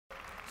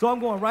So I'm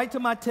going right to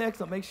my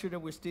text. I'll make sure that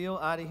we're still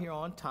out of here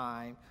on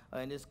time.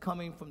 And it's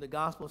coming from the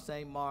Gospel of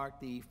St. Mark,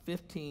 the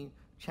 15th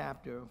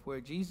chapter, where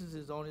Jesus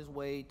is on his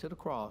way to the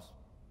cross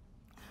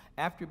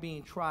after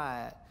being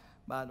tried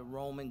by the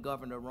Roman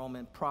governor,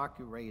 Roman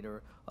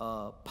procurator,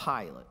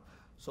 Pilate.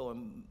 So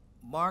in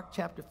Mark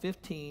chapter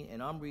 15,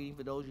 and I'm reading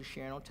for those who are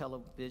sharing on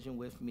television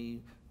with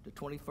me, the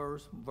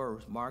 21st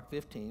verse, Mark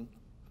 15.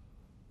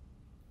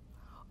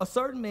 A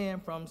certain man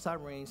from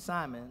Cyrene,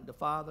 Simon, the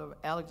father of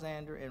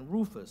Alexander and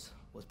Rufus,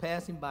 was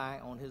passing by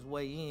on his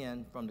way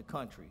in from the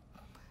country,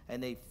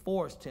 and they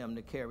forced him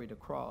to carry the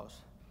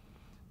cross.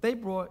 They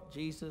brought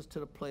Jesus to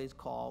the place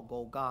called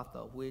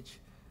Golgotha, which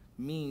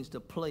means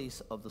the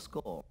place of the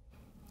skull.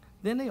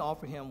 Then they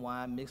offered him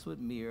wine mixed with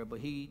myrrh, but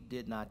he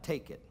did not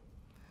take it.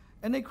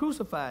 And they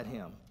crucified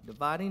him.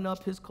 Dividing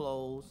up his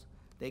clothes,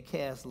 they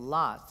cast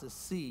lots to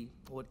see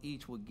what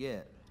each would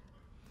get.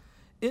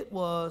 It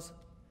was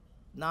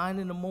 9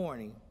 in the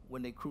morning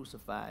when they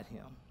crucified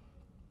him.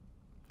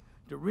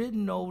 The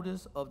written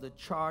notice of the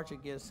charge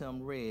against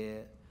him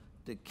read,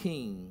 "The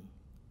King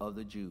of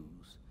the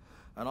Jews."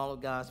 And all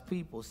of God's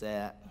people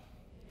said,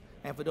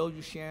 and for those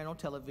you sharing on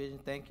television,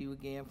 thank you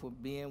again for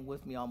being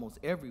with me almost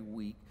every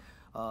week.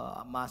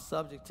 My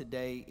subject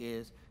today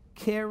is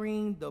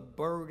carrying the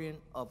burden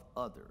of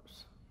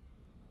others.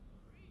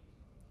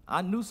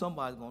 I knew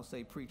somebody was going to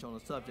say preach on a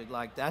subject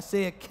like that. I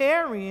said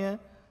carrying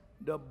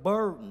the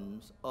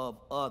burdens of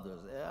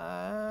others.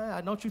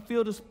 Don't you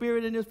feel the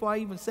spirit in this before I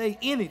even say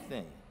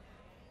anything?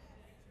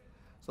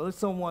 So let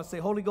someone say,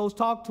 Holy Ghost,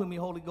 talk to me,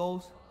 Holy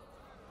Ghost.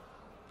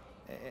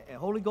 And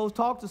Holy Ghost,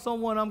 talk to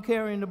someone I'm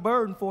carrying the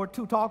burden for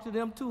too. Talk to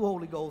them too,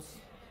 Holy Ghost.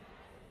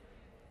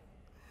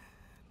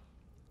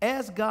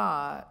 As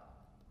God,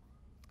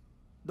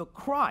 the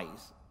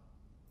Christ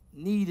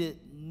needed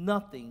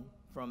nothing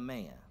from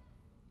man.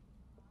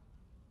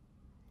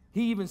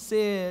 He even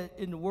said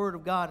in the Word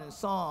of God in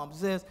Psalms, it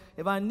says,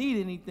 if I need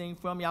anything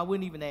from you, I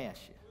wouldn't even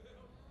ask you.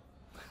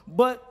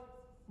 But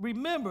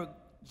remember,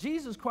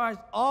 Jesus Christ,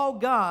 all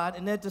God,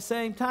 and at the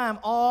same time,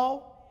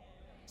 all.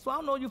 So I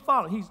don't know you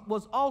follow. He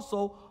was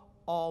also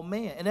all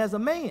man. And as a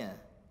man,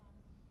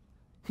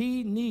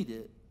 he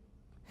needed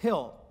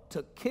help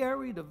to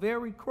carry the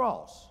very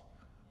cross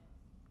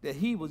that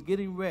he was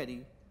getting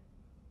ready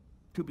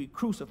to be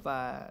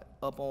crucified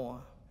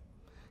upon.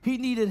 He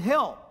needed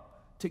help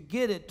to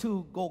get it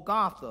to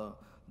Golgotha,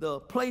 the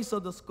place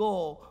of the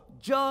skull,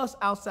 just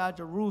outside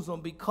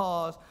Jerusalem,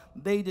 because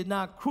they did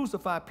not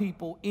crucify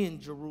people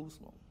in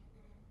Jerusalem.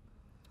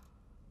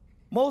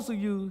 Most of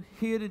you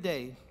here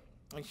today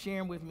and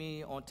sharing with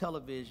me on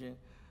television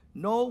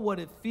know what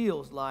it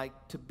feels like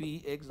to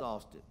be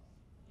exhausted.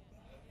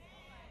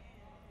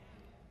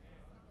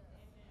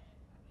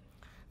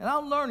 And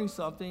I'm learning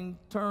something.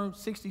 Turned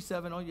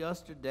 67 on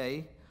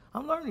yesterday.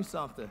 I'm learning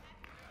something.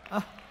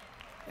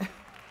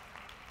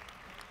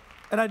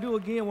 And I do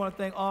again want to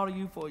thank all of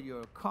you for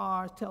your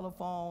cars,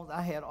 telephones.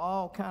 I had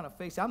all kind of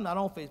faces. I'm not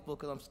on Facebook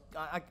because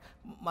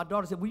my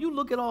daughter said, will you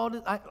look at all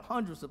this?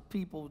 Hundreds of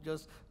people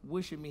just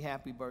wishing me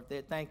happy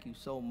birthday. Thank you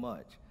so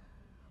much.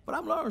 But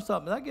I'm learning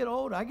something. As I get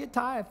older, I get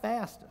tired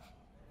faster.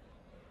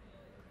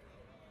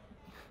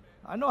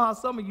 I know how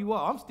some of you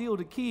are. I'm still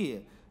the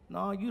kid.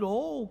 No, you the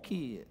old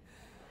kid.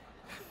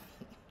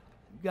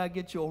 You got to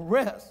get your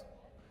rest.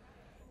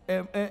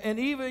 And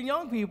even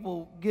young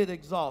people get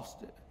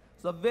exhausted.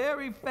 It's a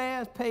very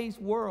fast-paced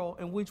world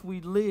in which we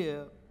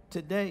live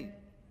today.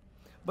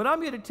 But I'm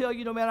here to tell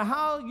you, no matter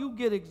how you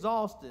get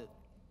exhausted,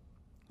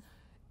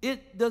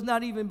 it does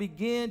not even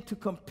begin to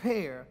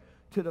compare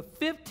to the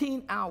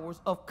 15 hours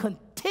of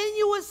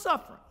continuous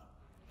suffering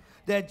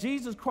that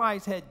Jesus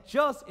Christ had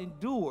just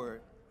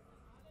endured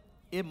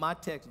in my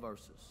text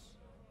verses.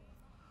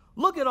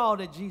 Look at all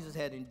that Jesus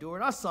had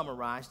endured. I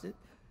summarized it.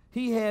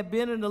 He had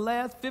been in the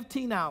last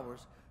 15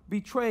 hours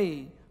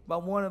betrayed by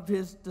one of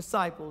his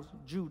disciples,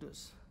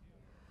 Judas.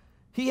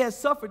 He had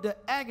suffered the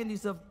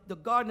agonies of the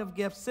Garden of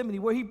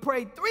Gethsemane, where he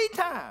prayed 3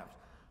 times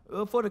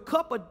for the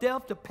cup of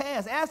death to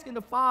pass, asking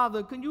the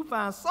Father, can you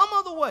find some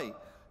other way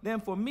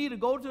than for me to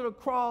go to the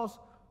cross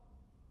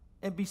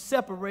and be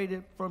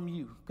separated from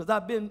you? Because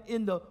I've been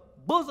in the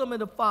bosom of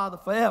the Father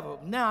forever.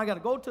 Now I got to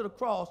go to the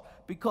cross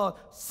because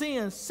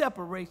sin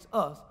separates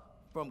us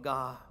from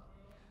God.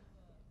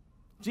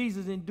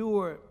 Jesus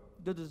endured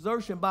the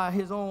desertion by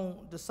his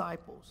own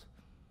disciples.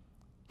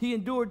 He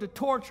endured the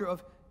torture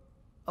of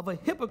a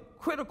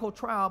hypocritical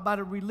trial by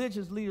the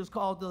religious leaders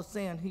called the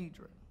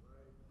Sanhedrin.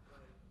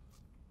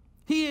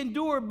 He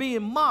endured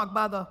being mocked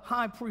by the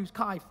high priest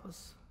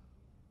Caiaphas.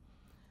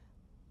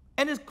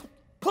 And his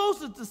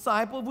closest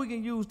disciple, if we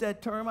can use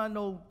that term, I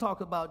know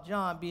talk about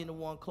John being the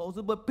one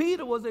closer, but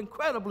Peter was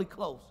incredibly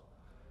close.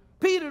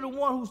 Peter, the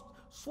one who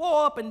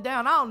swore up and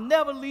down, I'll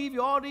never leave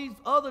you. All these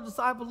other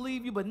disciples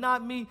leave you, but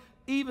not me.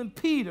 Even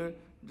Peter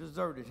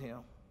deserted him.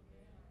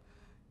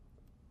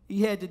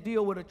 He had to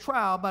deal with a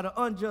trial by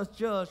the unjust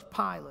judge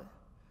Pilate.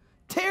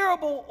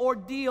 Terrible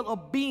ordeal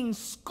of being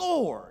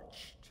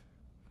scourged,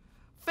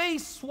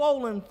 face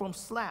swollen from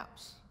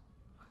slaps,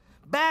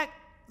 back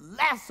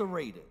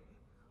lacerated,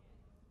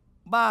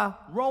 by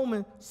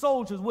Roman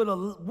soldiers with a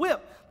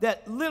whip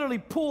that literally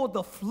pulled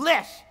the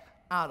flesh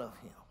out of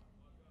him.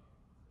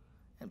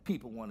 And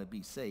people want to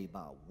be saved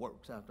by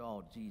works after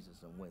all Jesus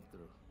went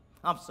through.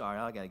 I'm sorry,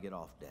 I got to get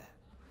off that.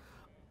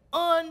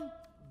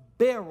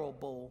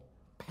 Unbearable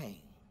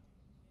pain.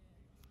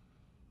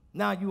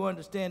 Now you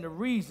understand the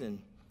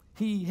reason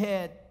he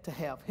had to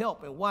have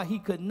help and why he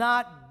could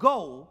not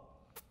go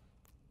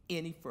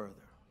any further.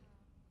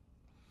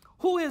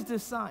 Who is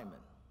this Simon?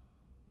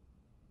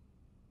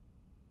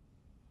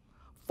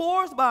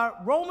 Forced by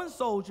Roman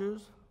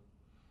soldiers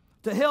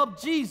to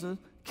help Jesus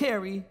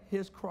carry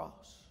his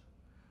cross.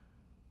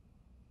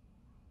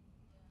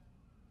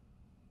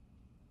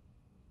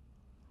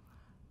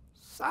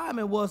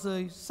 Simon was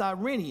a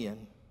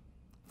Cyrenian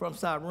from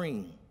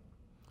Cyrene,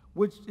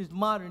 which is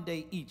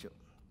modern-day Egypt.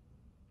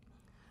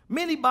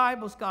 Many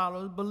Bible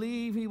scholars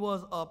believe he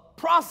was a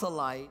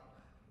proselyte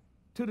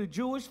to the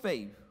Jewish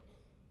faith.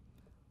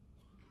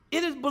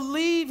 It is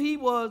believed he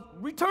was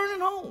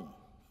returning home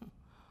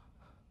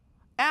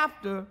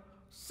after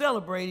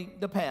celebrating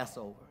the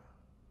Passover.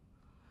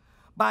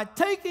 By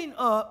taking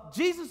up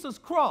Jesus'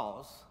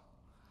 cross,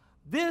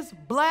 this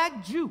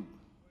black Jew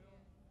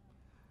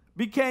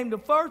became the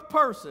first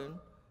person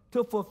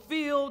to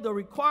fulfill the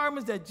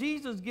requirements that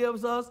Jesus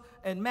gives us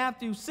in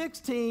Matthew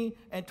 16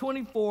 and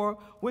 24,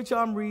 which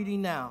I'm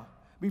reading now.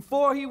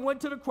 Before he went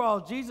to the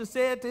cross, Jesus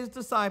said to his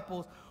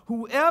disciples,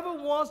 whoever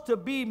wants to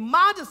be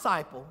my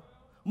disciple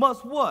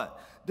must what?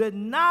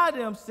 Deny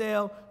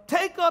themselves,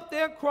 take up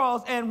their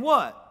cross, and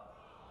what?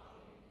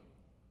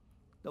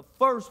 The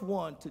first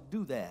one to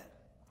do that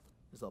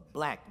is a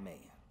black man.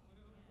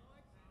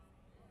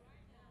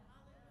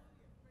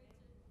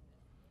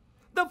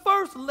 The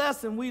first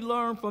lesson we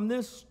learn from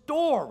this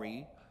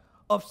story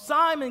of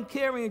Simon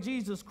carrying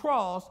Jesus'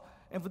 cross,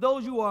 and for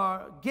those who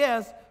are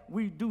guests,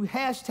 we do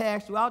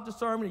hashtags throughout the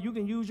sermon that you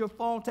can use your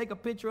phone, take a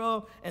picture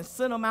of, and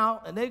send them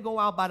out, and they go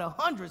out by the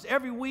hundreds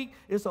every week.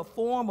 It's a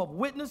form of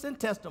witness and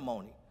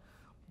testimony.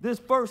 This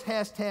first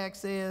hashtag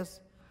says,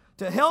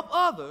 to help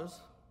others,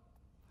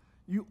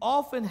 you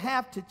often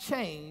have to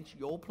change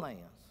your plans.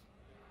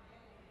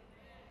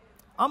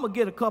 I'm going to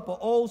get a couple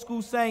old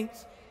school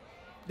saints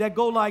that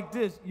go like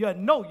this. You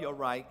know you're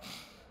right.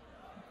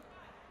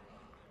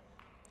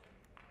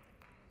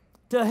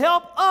 To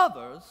help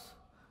others,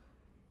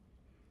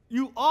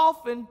 you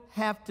often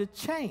have to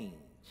change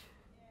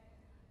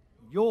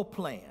your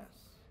plans.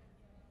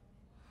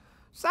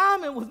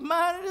 Simon was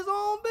minding his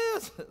own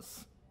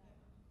business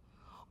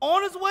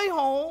on his way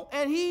home,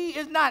 and he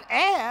is not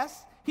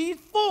asked, he's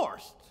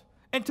forced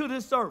into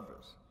this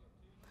service.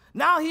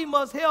 Now he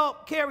must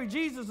help carry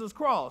Jesus'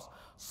 cross,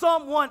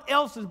 someone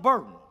else's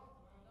burden.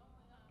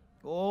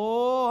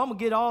 Oh, I'm going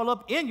to get all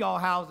up in y'all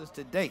houses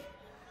today.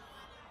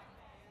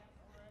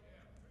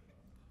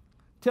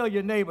 Tell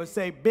your neighbor,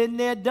 say, been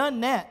there,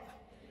 done that.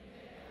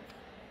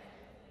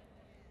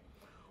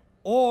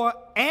 Or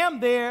am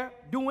there,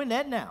 doing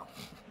that now.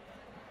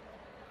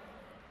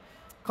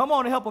 Come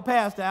on and help a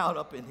pastor out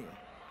up in here.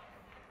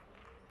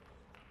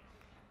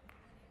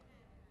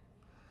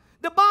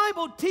 The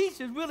Bible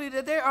teaches really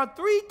that there are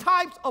three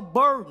types of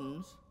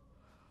burdens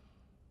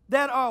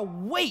that are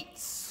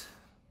weights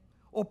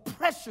or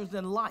pressures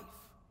in life.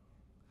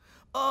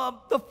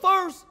 The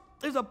first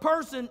is a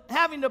person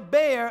having to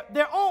bear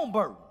their own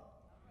burden.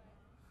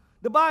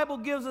 The Bible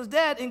gives us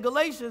that in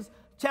Galatians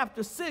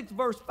chapter 6,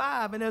 verse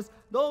 5. And as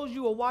those of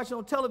you who are watching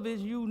on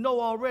television, you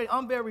know already,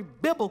 I'm very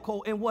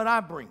biblical in what I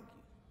bring you.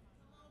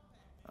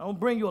 I don't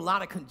bring you a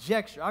lot of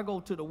conjecture. I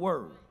go to the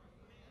Word.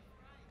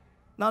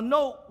 Now,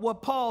 note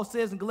what Paul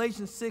says in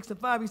Galatians 6 and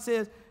 5. He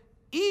says,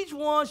 each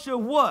one should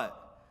what?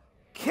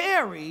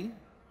 Carry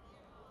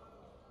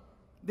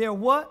their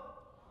what?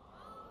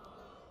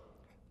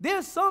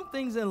 There's some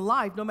things in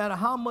life, no matter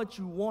how much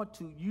you want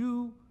to,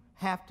 you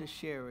have to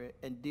share it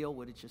and deal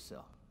with it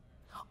yourself.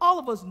 All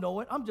of us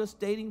know it. I'm just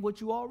stating what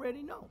you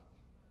already know.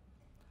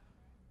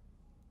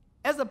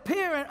 As a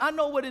parent, I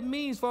know what it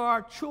means for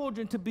our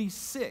children to be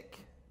sick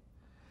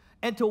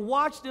and to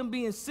watch them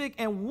being sick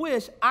and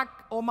wish,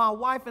 my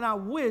wife and I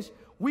wish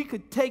we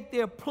could take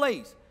their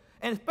place.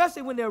 And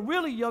especially when they're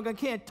really young and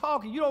can't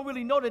talk, and you don't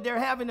really know that they're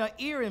having an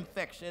ear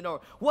infection or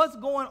what's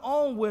going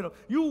on with them.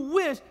 You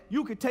wish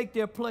you could take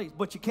their place,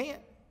 but you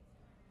can't.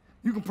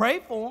 You can pray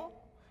for them.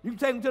 You can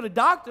take them to the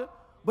doctor,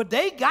 but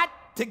they got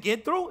to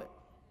get through it.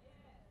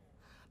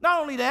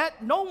 Not only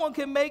that, no one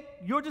can make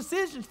your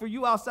decisions for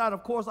you outside,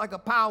 of course, like a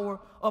power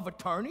of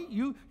attorney.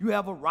 You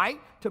have a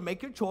right to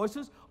make your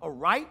choices, a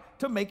right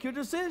to make your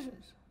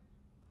decisions.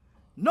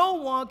 No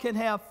one can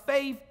have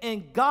faith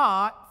in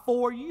God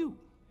for you.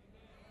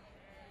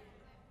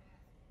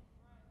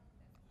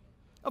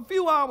 A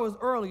few hours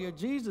earlier,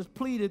 Jesus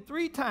pleaded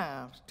 3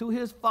 times to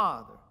his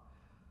Father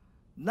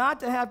not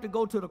to have to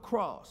go to the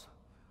cross.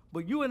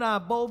 But you and I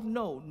both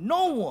know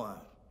no one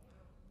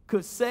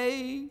could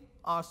save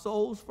our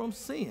souls from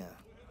sin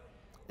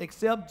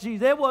except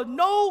Jesus. There was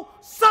no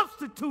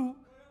substitute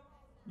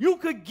you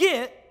could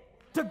get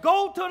to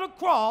go to the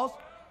cross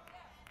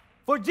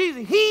for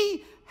Jesus.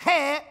 He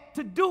had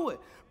to do it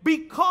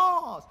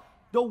because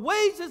The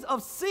wages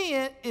of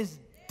sin is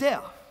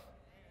death.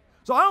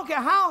 So I don't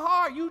care how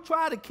hard you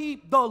try to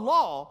keep the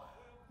law,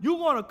 you're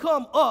going to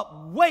come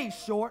up way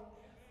short.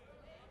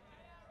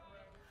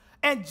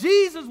 And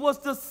Jesus was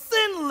the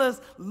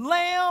sinless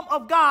Lamb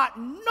of God.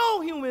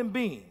 No human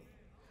being,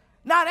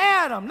 not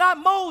Adam, not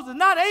Moses,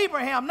 not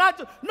Abraham,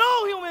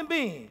 no human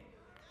being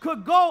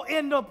could go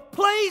in the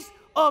place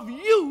of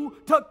you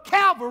to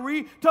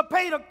Calvary to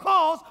pay the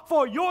cost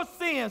for your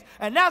sins.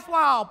 And that's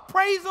why I'll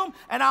praise him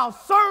and I'll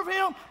serve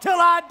him till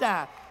I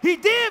die. He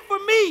did for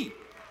me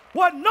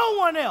what no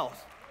one else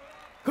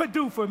could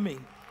do for me.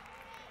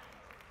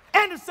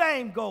 And the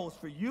same goes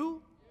for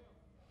you.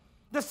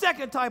 The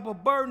second type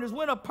of burden is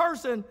when a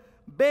person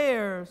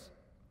bears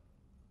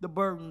the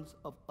burdens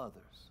of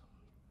others.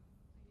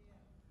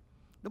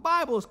 The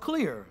Bible is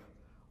clear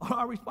on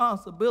our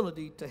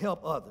responsibility to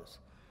help others.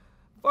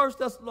 1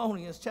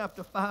 Thessalonians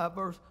chapter 5,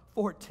 verse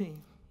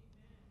 14.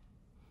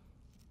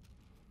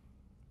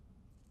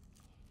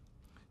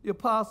 The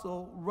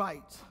apostle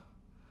writes,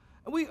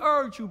 and we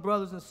urge you,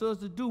 brothers and sisters,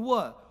 to do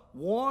what?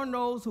 Warn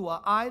those who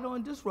are idle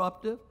and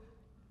disruptive,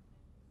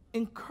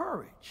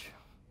 encourage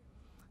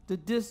the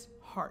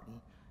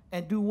disheartened,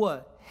 and do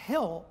what?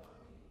 Help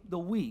the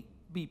weak.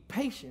 Be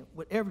patient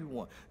with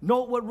everyone.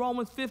 Note what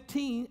Romans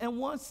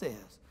 15:1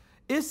 says.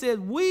 It says,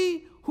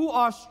 we who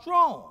are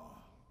strong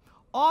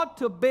ought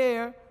to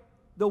bear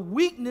the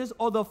weakness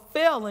or the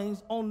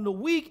failings on the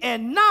weak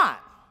and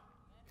not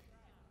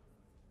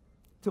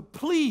to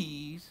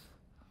please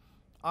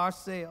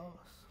ourselves.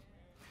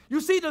 You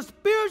see, the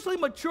spiritually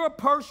mature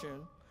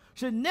person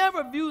should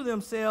never view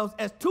themselves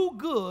as too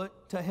good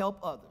to help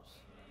others.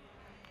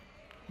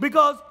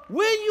 Because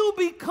when you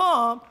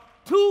become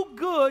too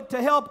good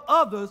to help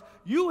others,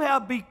 you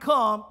have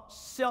become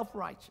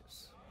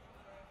self-righteous.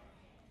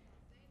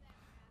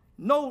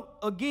 Note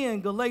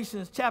again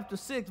Galatians chapter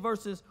 6,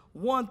 verses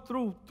 1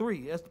 through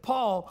 3, as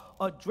Paul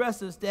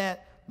addresses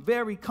that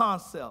very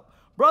concept.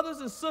 Brothers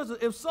and sisters,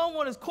 if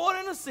someone is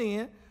caught in a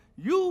sin,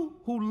 you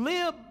who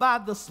live by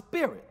the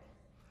Spirit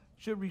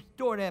should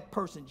restore that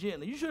person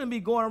gently. You shouldn't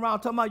be going around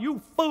talking about,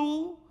 you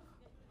fool,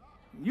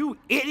 you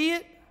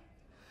idiot.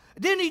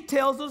 Then he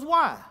tells us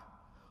why.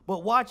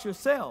 But watch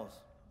yourselves,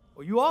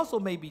 or you also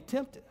may be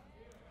tempted.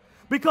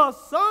 Because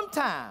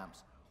sometimes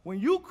when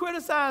you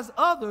criticize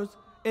others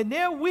in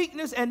their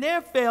weakness and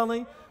their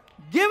failing,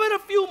 give it a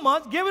few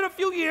months, give it a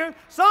few years,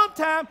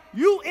 sometimes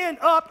you end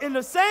up in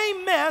the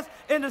same mess,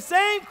 in the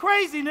same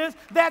craziness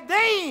that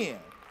they in.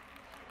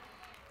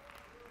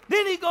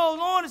 Then he goes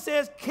on and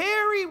says,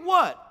 carry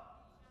what?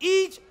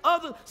 Each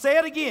other, say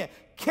it again,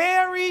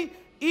 carry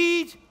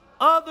each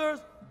other's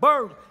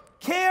burden.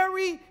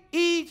 Carry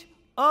each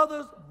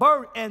other's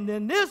burden. And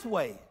in this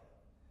way,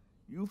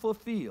 you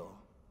fulfill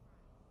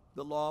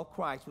the law of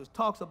Christ, which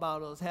talks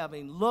about us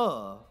having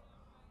love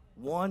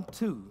one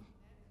to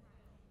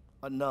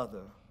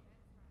another.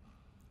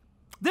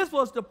 This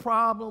was the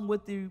problem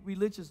with the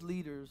religious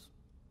leaders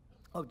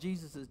of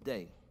Jesus'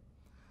 day.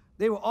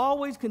 They were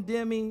always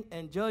condemning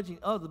and judging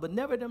others, but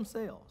never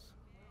themselves.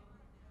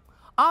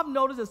 I've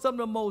noticed that some of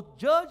the most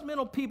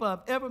judgmental people I've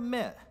ever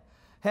met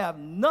have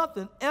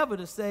nothing ever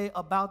to say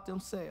about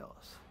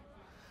themselves.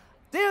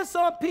 There's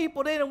some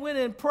people, they done went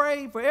and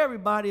prayed for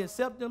everybody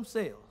except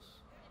themselves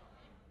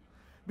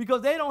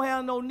because they don't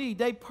have no need.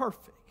 They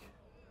perfect.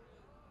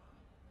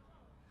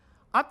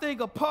 I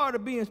think a part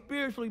of being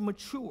spiritually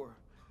mature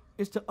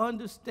is to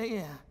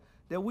understand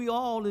that we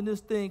all in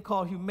this thing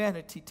called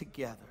humanity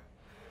together,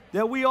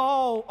 that we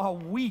all are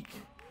weak,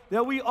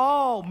 that we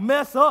all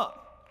mess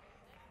up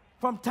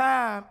from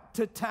time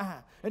to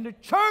time. And the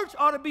church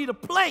ought to be the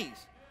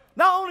place,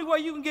 not only where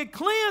you can get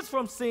cleansed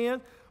from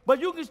sin, but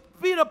you can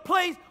be the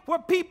place where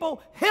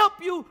people help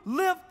you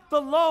lift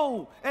the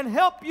load and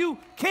help you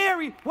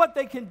carry what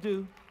they can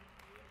do.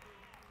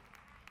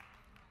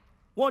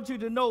 I want you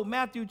to know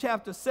Matthew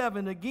chapter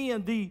 7,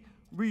 again, the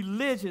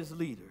religious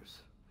leaders.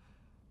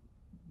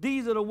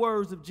 These are the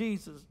words of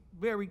Jesus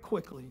very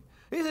quickly.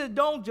 He said,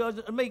 don't judge,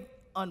 make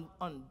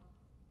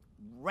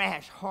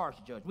rash, harsh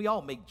judgment. We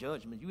all make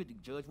judgments. You have to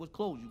judge what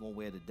clothes you're going to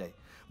wear today.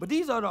 But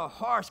these are the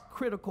harsh,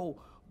 critical,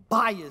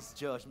 biased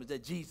judgments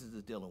that Jesus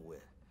is dealing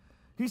with.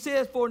 He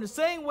says, for in the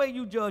same way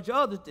you judge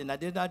others, and I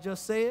did not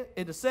just say it,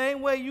 in the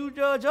same way you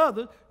judge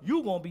others,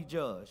 you're going to be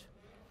judged.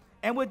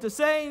 And with the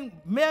same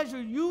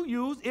measure you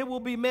use, it will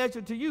be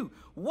measured to you.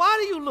 Why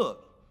do you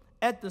look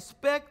at the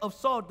speck of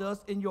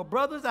sawdust in your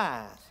brother's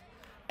eyes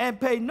and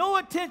pay no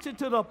attention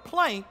to the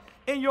plank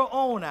in your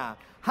own eye?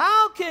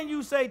 How can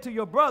you say to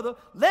your brother,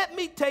 let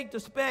me take the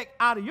speck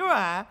out of your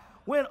eye,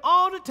 when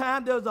all the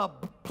time there's a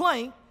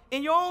plank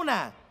in your own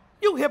eye?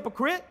 You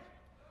hypocrite.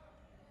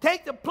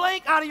 Take the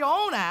plank out of your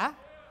own eye,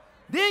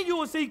 then you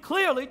will see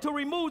clearly to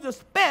remove the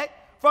speck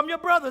from your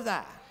brother's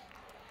eye.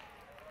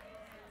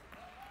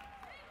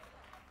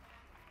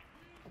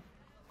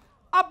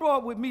 I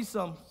brought with me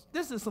some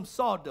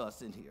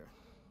sawdust in here.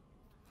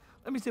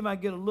 Let me see if I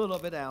can get a little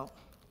of it out.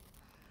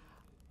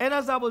 And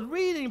as I was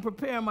reading and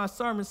preparing my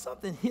sermon,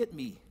 something hit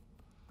me.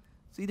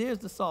 See, there's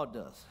the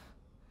sawdust.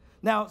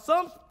 Now,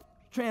 some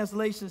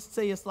translations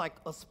say it's like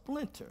a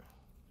splinter.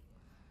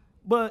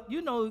 But,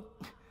 you know,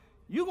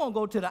 you're going to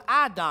go to the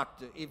eye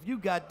doctor if you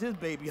got this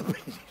baby up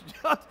in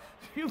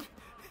you.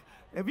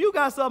 If you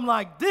got something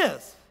like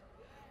this.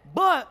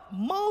 But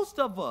most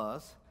of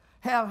us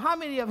have, how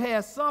many have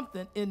had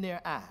something in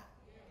their eye?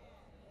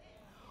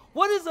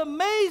 What is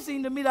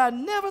amazing to me that I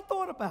never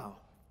thought about,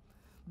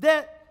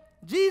 that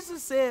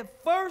Jesus said,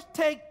 first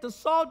take the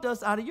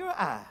sawdust out of your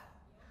eye.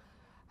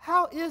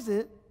 How is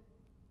it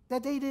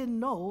that they didn't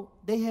know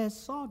they had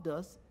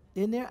sawdust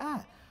in their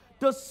eye?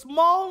 The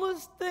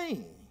smallest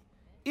thing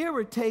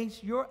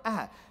irritates your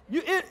eye.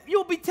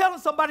 You'll be telling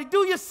somebody,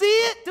 do you see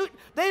it?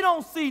 They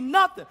don't see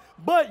nothing,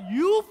 but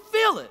you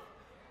feel it.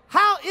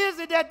 How is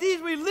it that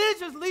these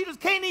religious leaders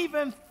can't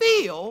even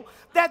feel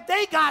that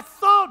they got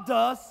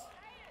sawdust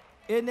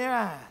in their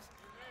eyes?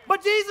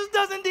 But Jesus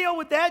doesn't deal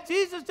with that.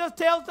 Jesus just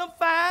tells them,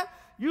 fine,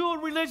 you're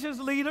a religious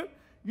leader.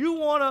 You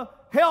want to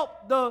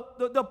help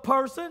the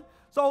person.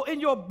 So in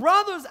your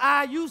brother's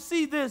eye, you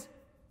see this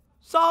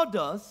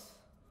sawdust,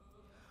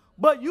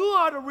 but you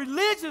are the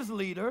religious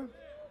leader,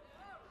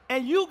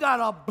 and you got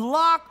a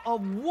block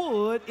of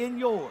wood in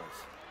yours.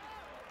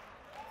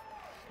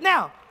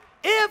 Now,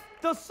 if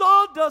the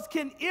sawdust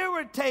can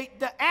irritate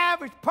the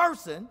average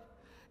person,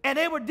 and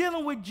they were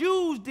dealing with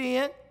Jews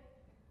then,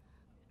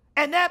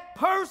 and that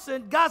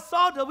person got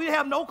sawdust, we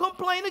have no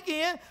complaint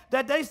again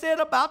that they said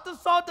about the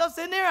sawdust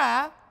in their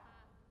eye.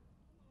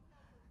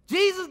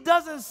 Jesus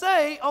doesn't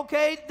say,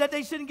 okay, that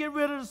they shouldn't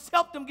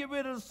help them get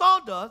rid of the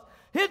sawdust.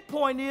 His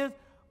point is,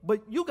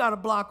 but you got a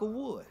block of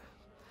wood.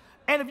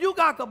 And if you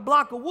got a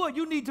block of wood,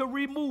 you need to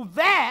remove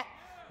that.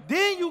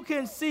 Then you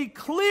can see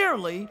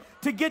clearly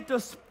to get the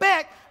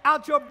speck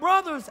out your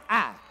brother's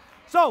eye.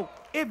 So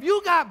if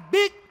you got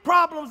big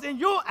problems in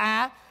your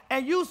eye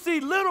and you see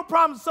little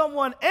problems in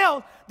someone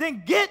else,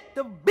 then get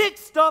the big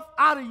stuff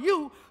out of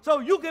you so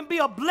you can be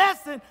a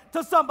blessing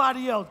to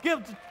somebody else.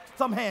 Give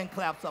some hand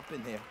claps up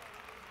in there.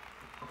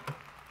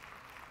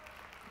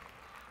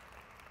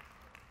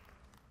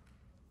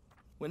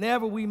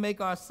 Whenever we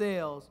make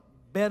ourselves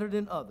better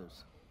than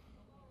others,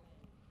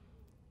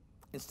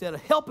 instead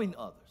of helping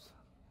others,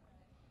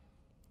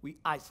 we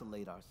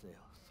isolate ourselves.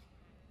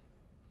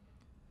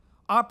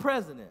 Our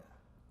president,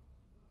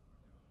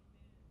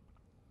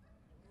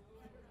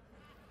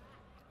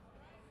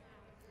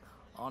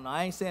 oh no,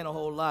 I ain't saying a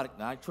whole lot.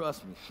 Now,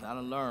 trust me, I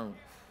done learned.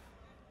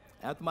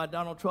 After my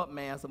Donald Trump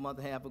man's a month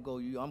and a half ago,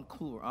 I'm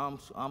cool.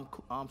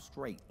 I'm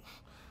straight.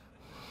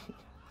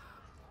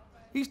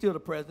 He's still the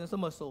president, so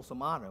much so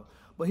some honor.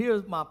 But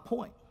here's my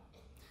point.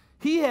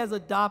 He has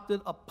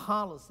adopted a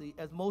policy,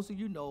 as most of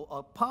you know,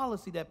 a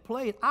policy that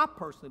played, I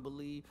personally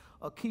believe,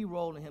 a key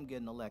role in him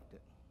getting elected.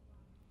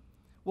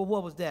 Well,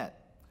 what was that?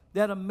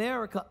 That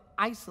America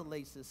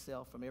isolates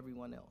itself from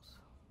everyone else.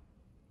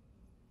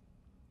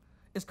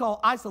 It's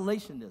called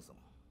isolationism.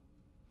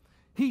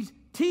 He's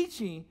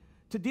teaching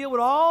to deal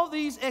with all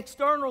these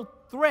external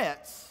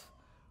threats,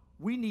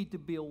 we need to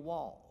build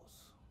walls.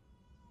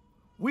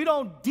 We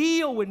don't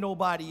deal with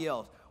nobody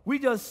else. We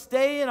just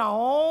stay in our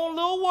own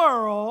little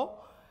world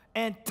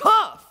and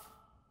tough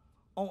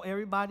on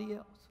everybody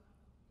else.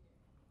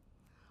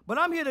 But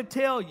I'm here to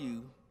tell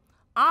you,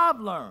 I've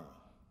learned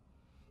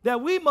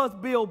that we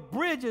must build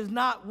bridges,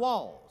 not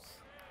walls.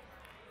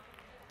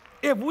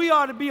 If we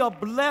are to be a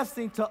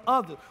blessing to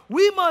others,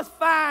 we must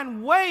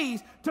find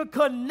ways to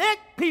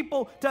connect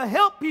people, to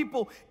help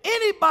people.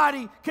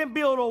 Anybody can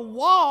build a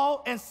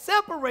wall and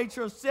separate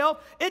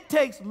yourself. It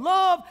takes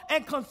love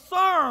and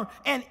concern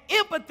and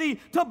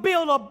empathy to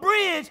build a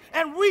bridge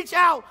and reach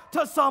out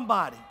to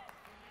somebody.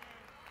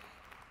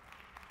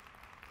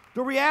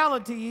 The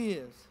reality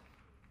is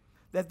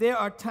that there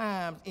are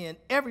times in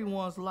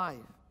everyone's life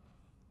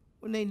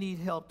when they need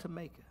help to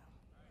make it.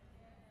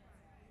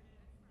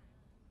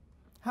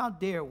 How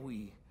dare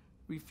we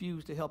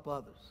refuse to help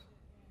others?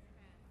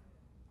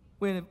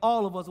 When if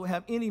all of us would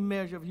have any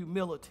measure of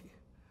humility,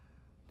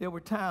 there were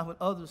times when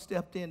others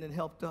stepped in and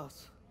helped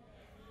us.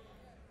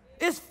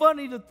 It's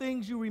funny the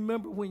things you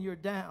remember when you're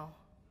down.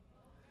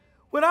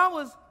 When I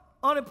was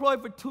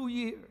unemployed for 2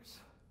 years,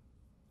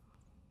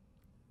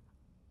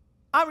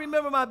 I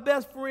remember my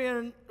best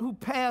friend who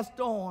passed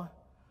on.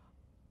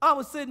 I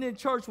was sitting in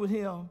church with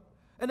him,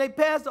 and they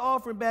passed the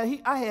offering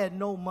bag. I had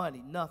no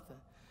money, nothing.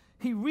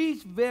 He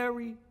reached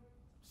very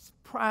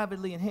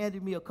privately and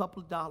handed me a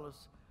couple of dollars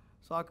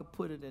so I could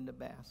put it in the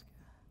basket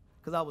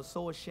because I was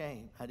so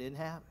ashamed I didn't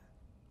have it.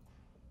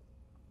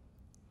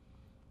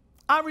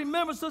 I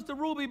remember Sister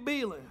Ruby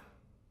Beeler,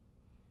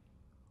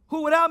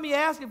 who without me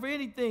asking for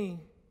anything,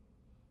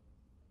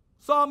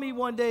 saw me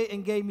one day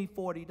and gave me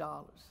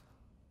 $40.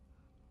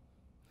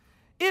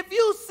 If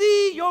you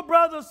see your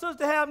brother or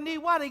sister have need,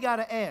 why they got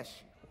to ask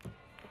you?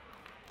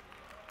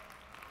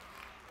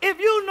 If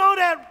you know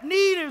that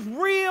need is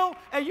real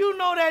and you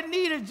know that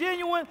need is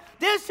genuine,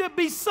 there should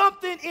be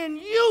something in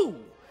you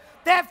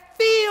that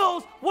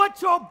feels what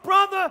your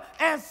brother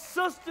and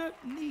sister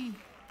need.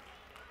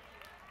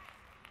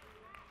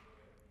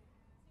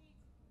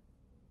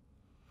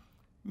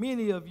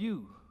 Many of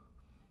you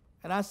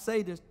And I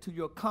say this to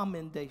your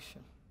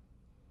commendation.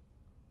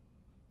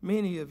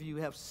 Many of you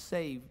have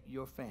saved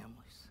your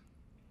families.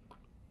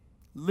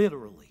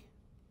 Literally.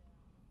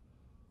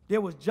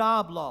 There was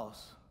job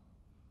loss.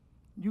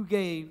 You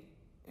gave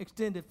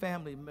extended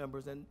family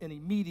members and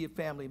immediate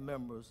family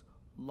members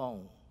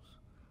loans.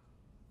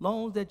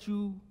 Loans that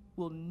you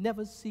will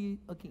never see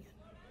again.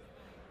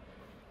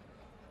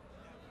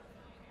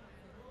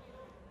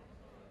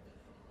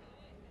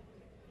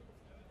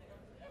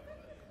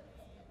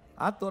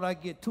 I thought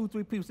I'd get 2,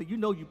 3 people say, you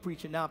know you're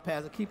preaching now,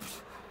 Pastor. Keep.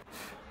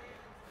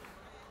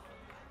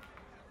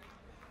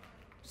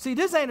 See,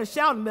 this ain't a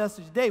shouting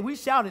message today. We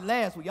shouted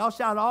last week. Y'all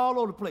shouted all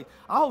over the place.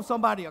 I hope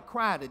somebody will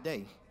cry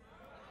today.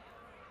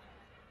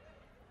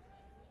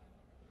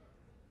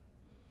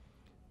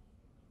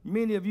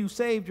 Many of you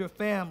saved your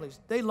families.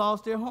 They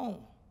lost their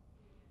home.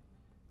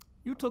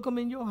 You took them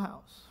in your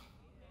house.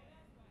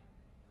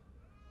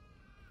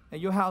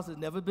 And your house has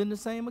never been the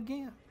same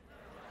again.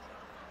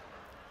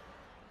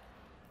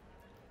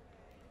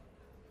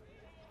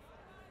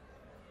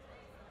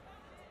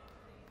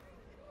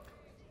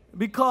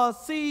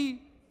 Because,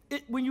 see,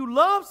 when you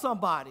love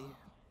somebody,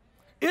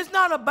 it's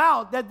not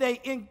about that they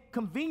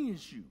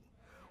inconvenience you.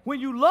 When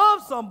you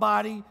love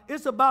somebody,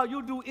 it's about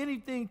you'll do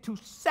anything to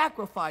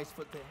sacrifice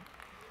for them.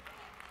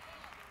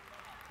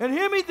 And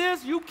hear me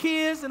this, you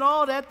kids and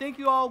all that, think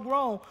you all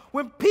grown.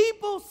 When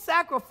people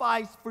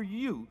sacrifice for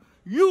you,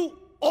 you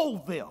owe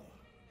them.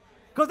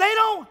 Because they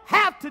don't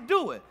have to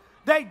do it.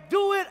 They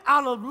do it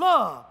out of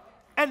love.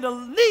 And the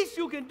least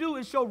you can do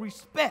is show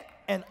respect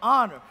and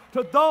honor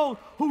to those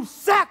who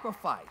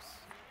sacrifice.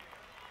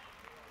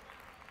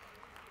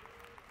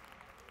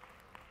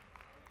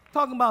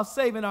 Talking about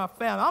saving our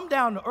family. I'm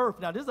down to earth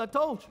now. This I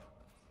told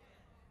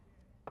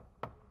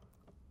you.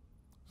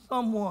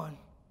 Someone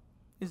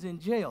is in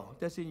jail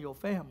that's in your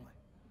family.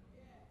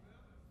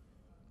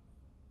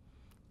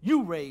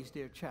 You raised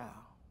their child.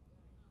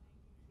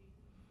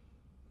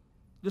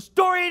 The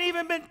story ain't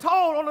even been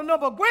told on the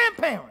number of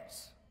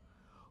grandparents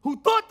who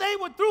thought they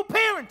were through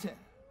parenting.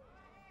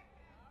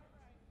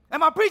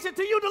 Am I preaching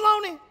to you,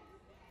 Deloney?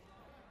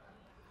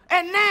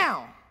 And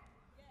now,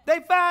 they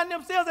find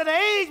themselves at an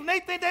age when they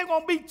think they're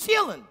going to be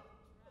chilling.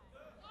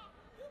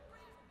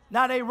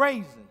 Now they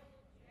raising.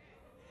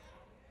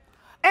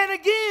 And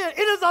again,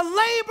 it is a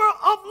labor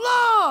of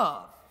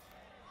love.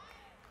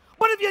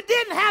 But if you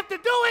didn't have to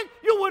do it,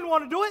 you wouldn't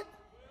want to do it.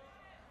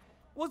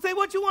 Well, say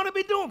what you want to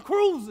be doing,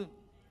 cruising.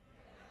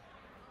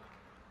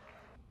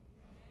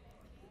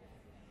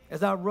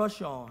 As I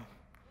rush on,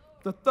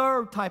 the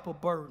third type of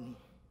burden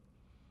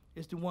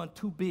is the one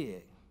too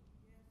big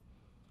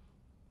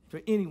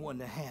for anyone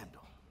to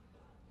handle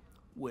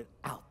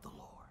without the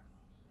Lord.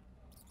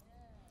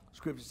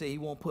 Scripture says he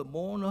won't put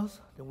more on us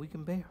than we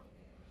can bear.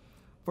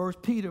 1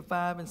 Peter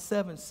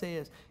 5:7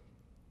 says,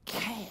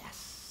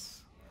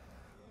 cast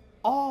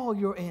all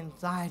your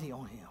anxiety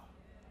on him.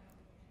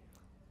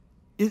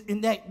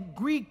 In that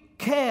Greek,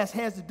 cast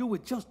has to do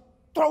with just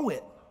throw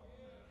it.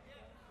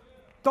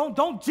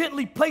 Don't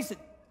gently place it.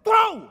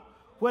 Throw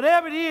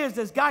whatever it is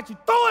that's got you.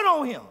 Throw it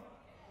on him.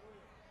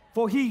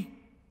 For he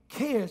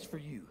cares for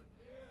you.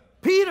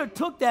 Peter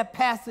took that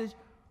passage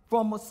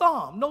from a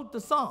psalm. Note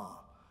the psalm.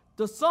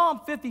 The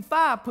Psalm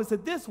 55 puts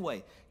it this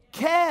way.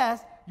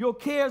 Cast your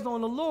cares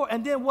on the Lord.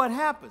 And then what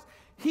happens?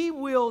 He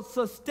will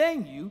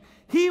sustain you.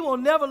 He will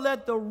never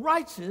let the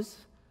righteous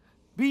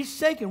be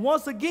shaken.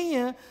 Once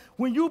again,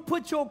 when you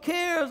put your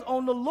cares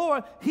on the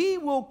Lord, he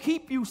will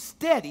keep you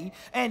steady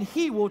and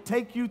he will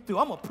take you through.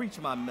 I'm going to preach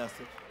my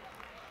message.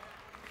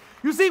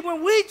 You see,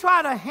 when we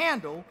try to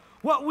handle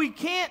what we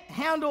can't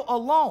handle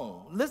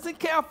alone, listen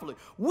carefully,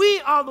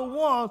 we are the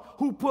ones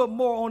who put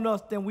more on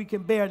us than we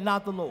can bear,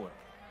 not the Lord.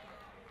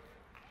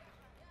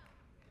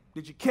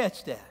 Did you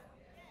catch that?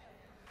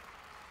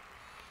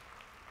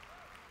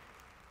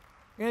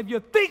 And if you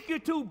think you're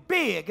too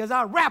big, as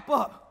I wrap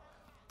up,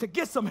 to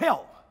get some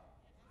help,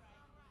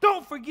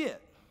 don't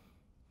forget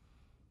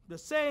the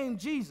same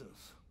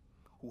Jesus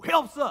who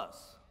helps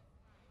us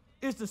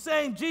is the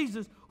same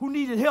Jesus who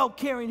needed help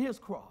carrying his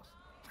cross.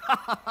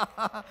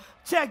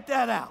 Check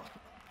that out.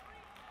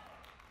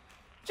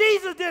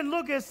 Jesus didn't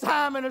look at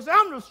Simon and say,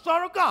 I'm the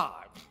Son of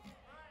God.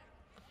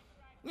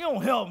 You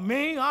don't help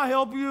me, I'll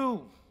help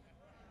you.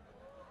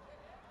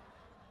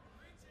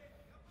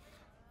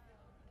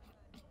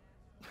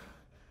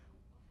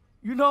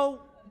 You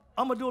know,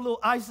 I'm going to do a little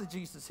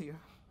eisegesis here.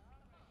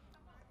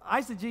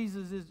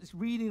 Eisegesis is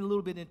reading a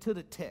little bit into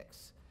the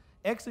text.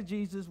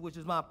 Exegesis, which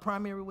is my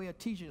primary way of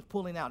teaching, is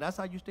pulling out. That's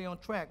how you stay on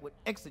track with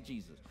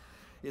exegesis.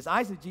 It's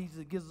eisegesis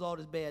that gives us all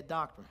this bad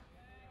doctrine.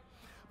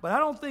 But I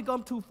don't think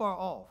I'm too far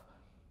off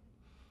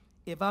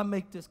if I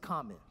make this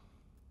comment.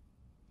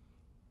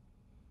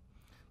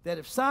 That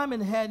if Simon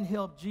hadn't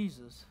helped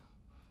Jesus,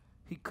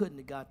 he couldn't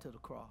have got to the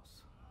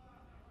cross.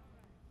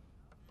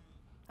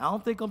 I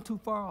don't think I'm too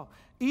far off.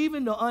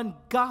 Even the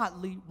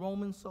ungodly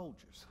Roman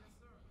soldiers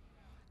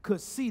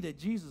could see that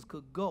Jesus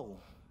could go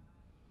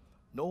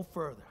no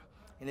further.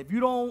 And if you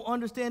don't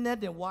understand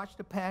that, then watch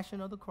the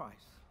Passion of the Christ.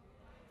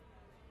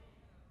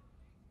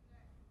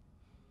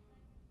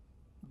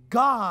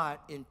 God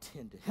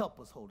intended,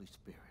 help us, Holy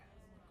Spirit.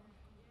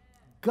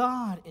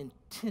 God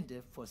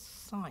intended for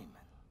Simon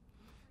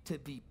to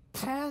be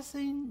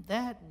passing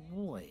that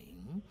way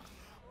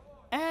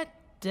at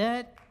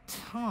that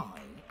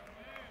time.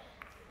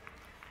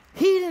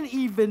 He didn't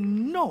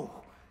even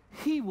know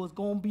he was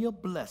going to be a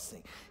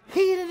blessing. He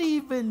didn't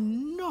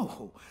even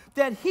know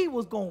that he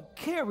was going to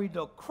carry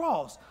the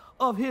cross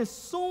of his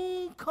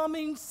soon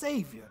coming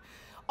Savior.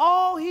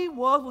 All he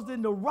was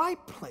in the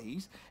right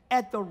place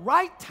at the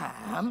right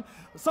time.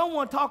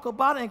 Someone talk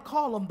about it and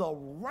call him the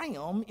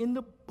ram in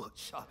the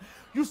bush.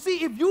 You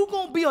see, if you're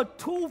going to be a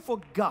tool for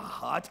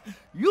God,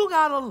 you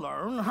got to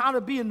learn how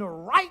to be in the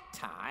right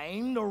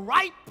time, the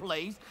right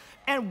place,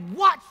 and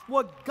watch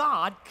what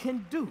God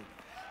can do.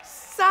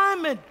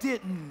 Simon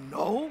didn't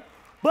know,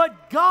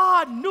 but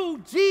God knew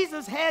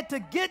Jesus had to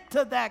get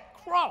to that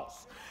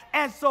cross.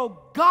 And so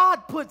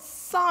God put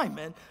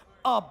Simon,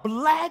 a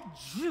black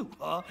Jew,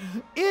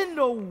 in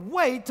the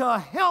way to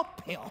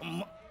help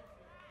him.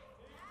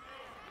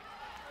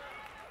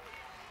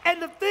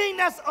 And the thing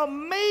that's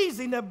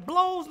amazing, that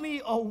blows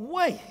me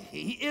away,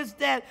 is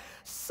that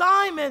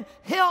Simon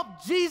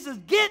helped Jesus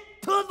get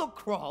to the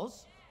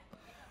cross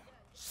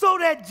so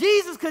that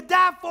Jesus could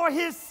die for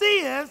his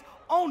sins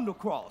on the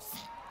cross.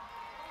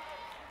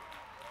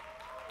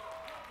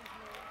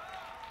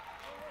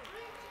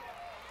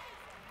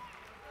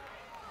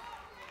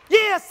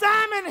 Yeah,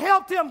 Simon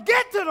helped him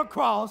get to the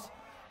cross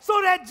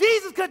so that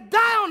Jesus could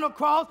die on the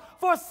cross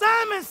for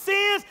Simon's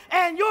sins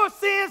and your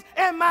sins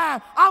and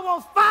mine. I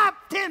want 5,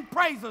 10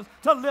 praisers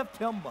to lift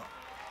him up.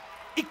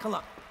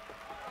 Ikala.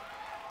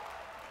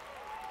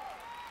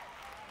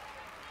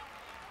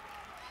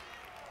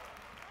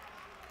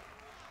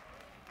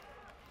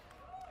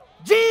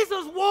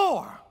 Jesus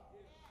wore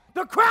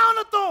the crown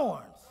of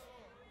thorns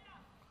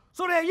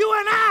so that you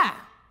and I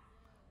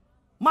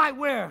might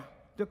wear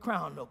the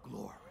crown of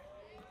glory.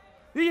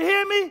 Do you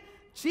hear me?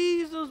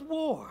 Jesus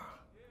wore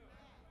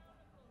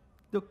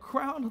the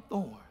crown of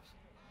thorns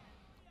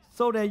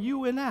so that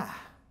you and I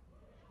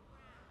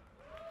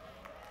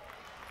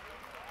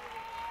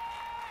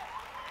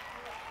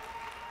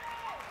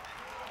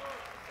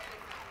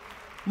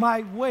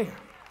might wear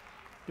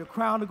the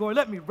crown of glory.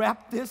 Let me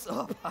wrap this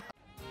up.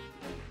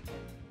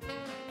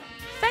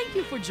 Thank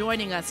you for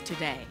joining us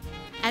today,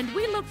 and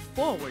we look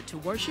forward to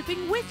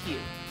worshiping with you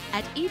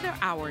at either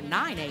our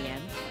 9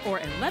 a.m. or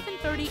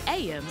 11:30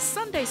 a.m.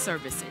 Sunday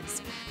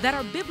services that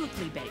are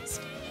biblically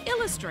based,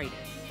 illustrated,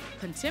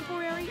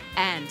 contemporary,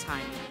 and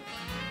timely.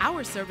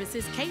 Our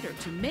services cater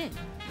to men,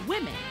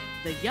 women,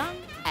 the young,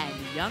 and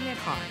young at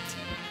heart.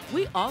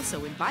 We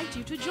also invite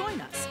you to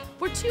join us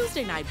for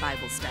Tuesday night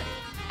Bible study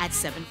at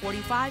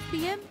 7:45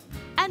 p.m.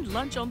 and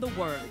Lunch on the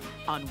Word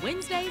on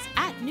Wednesdays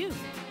at noon.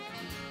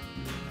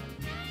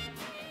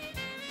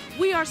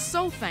 We are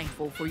so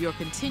thankful for your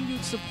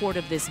continued support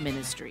of this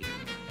ministry.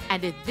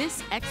 And if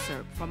this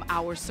excerpt from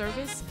our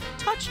service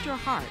touched your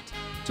heart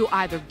to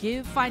either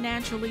give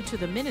financially to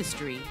the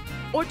ministry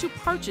or to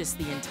purchase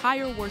the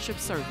entire worship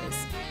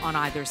service on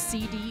either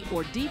CD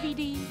or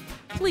DVD,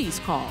 please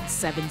call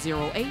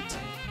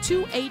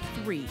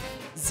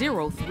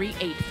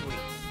 708-283-0383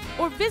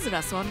 or visit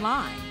us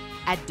online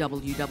at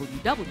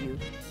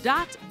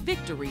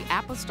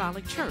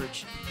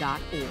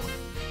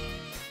www.victoryapostolicchurch.org.